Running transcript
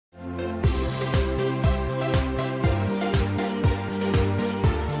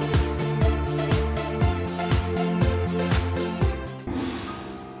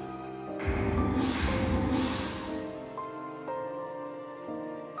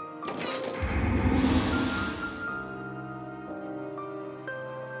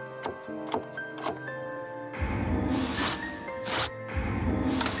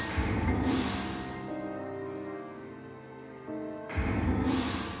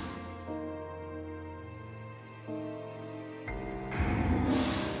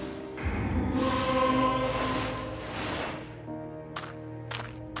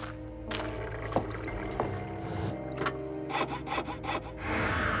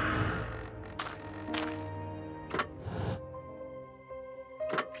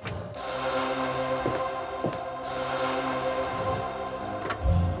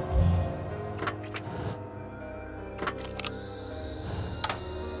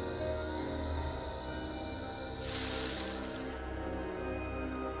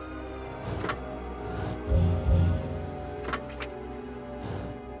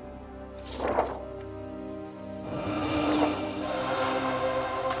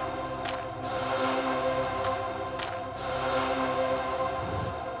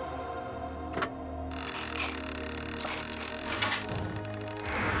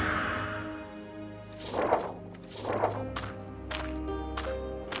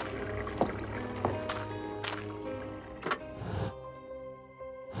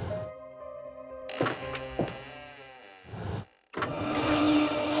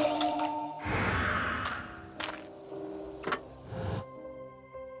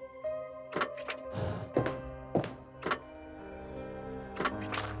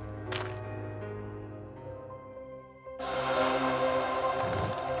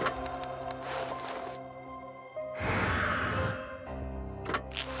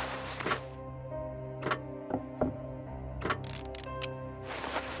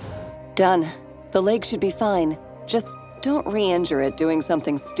Done. The leg should be fine. Just don't re-injure it doing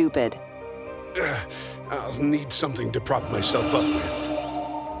something stupid. I'll need something to prop myself up with.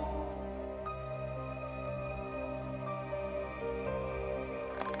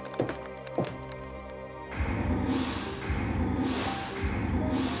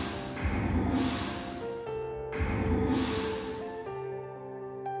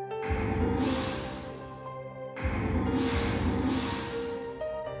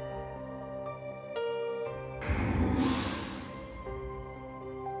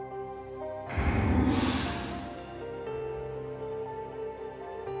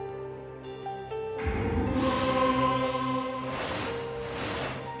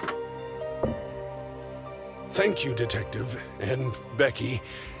 Thank you, Detective, and Becky.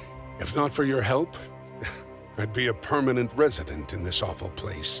 If not for your help, I'd be a permanent resident in this awful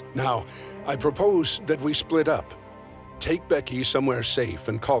place. Now, I propose that we split up. Take Becky somewhere safe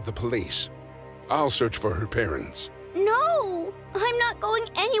and call the police. I'll search for her parents. No! I'm not going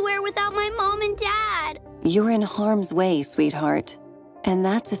anywhere without my mom and dad. You're in harm's way, sweetheart. And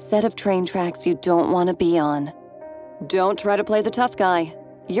that's a set of train tracks you don't want to be on. Don't try to play the tough guy.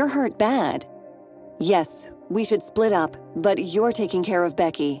 You're hurt bad. Yes, we should split up, but you're taking care of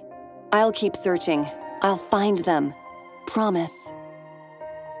Becky. I'll keep searching. I'll find them. Promise.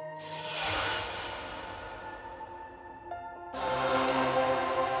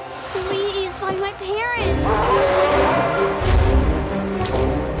 Please find my parents.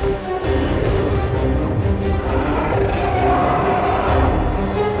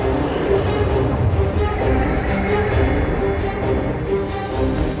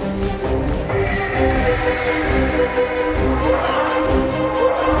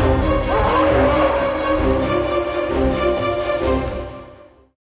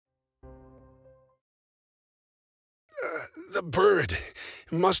 The bird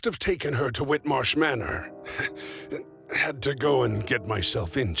must have taken her to Whitmarsh Manor. Had to go and get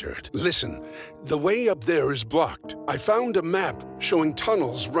myself injured. Listen, the way up there is blocked. I found a map showing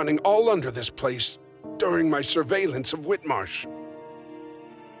tunnels running all under this place during my surveillance of Whitmarsh.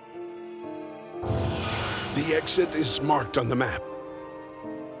 The exit is marked on the map.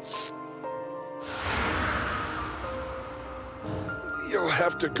 You'll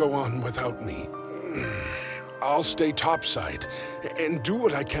have to go on without me. I'll stay topside and do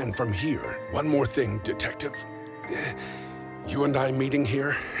what I can from here. One more thing, Detective. You and I meeting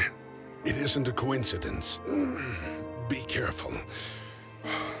here, it isn't a coincidence. Be careful.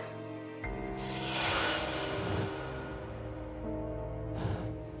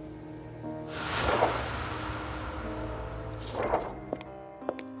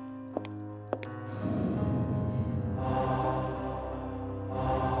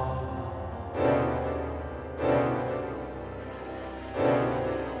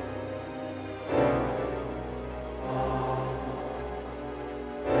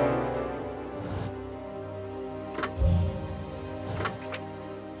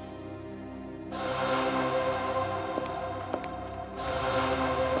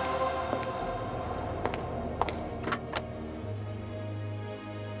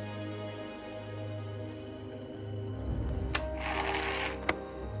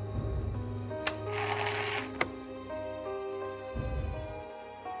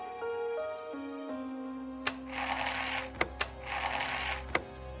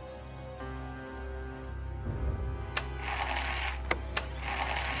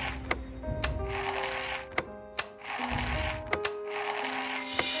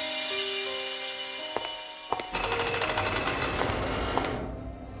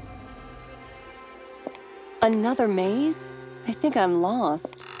 Another maze? I think I'm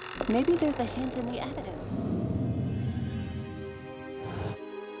lost. Maybe there's a hint in the evidence.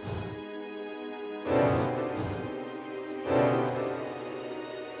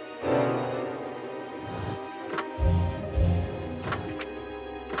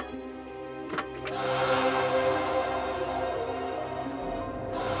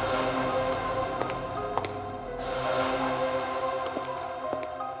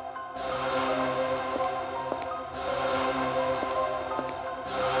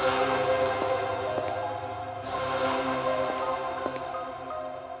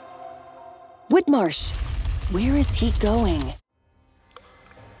 Whitmarsh! Where is he going?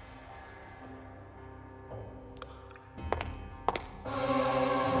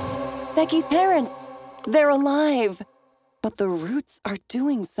 Becky's parents! They're alive! But the roots are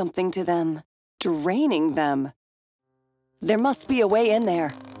doing something to them, draining them. There must be a way in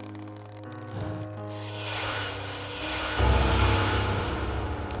there.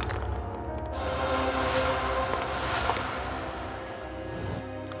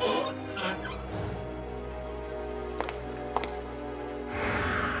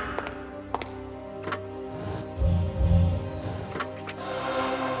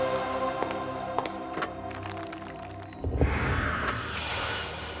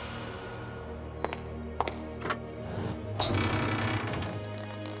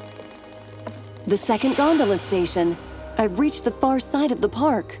 The second gondola station. I've reached the far side of the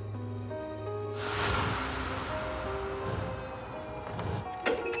park.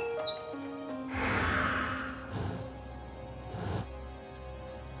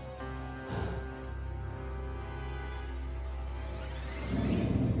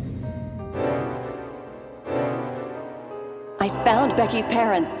 I found Becky's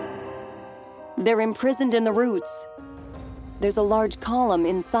parents. They're imprisoned in the roots. There's a large column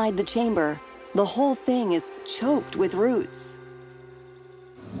inside the chamber. The whole thing is choked with roots.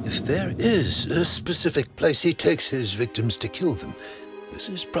 If there is a specific place he takes his victims to kill them, this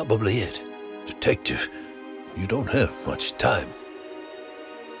is probably it. Detective, you don't have much time.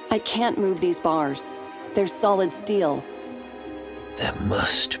 I can't move these bars. They're solid steel. There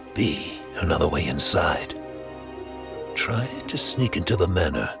must be another way inside. Try to sneak into the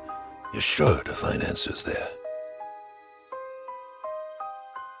manor. You're sure to find answers there.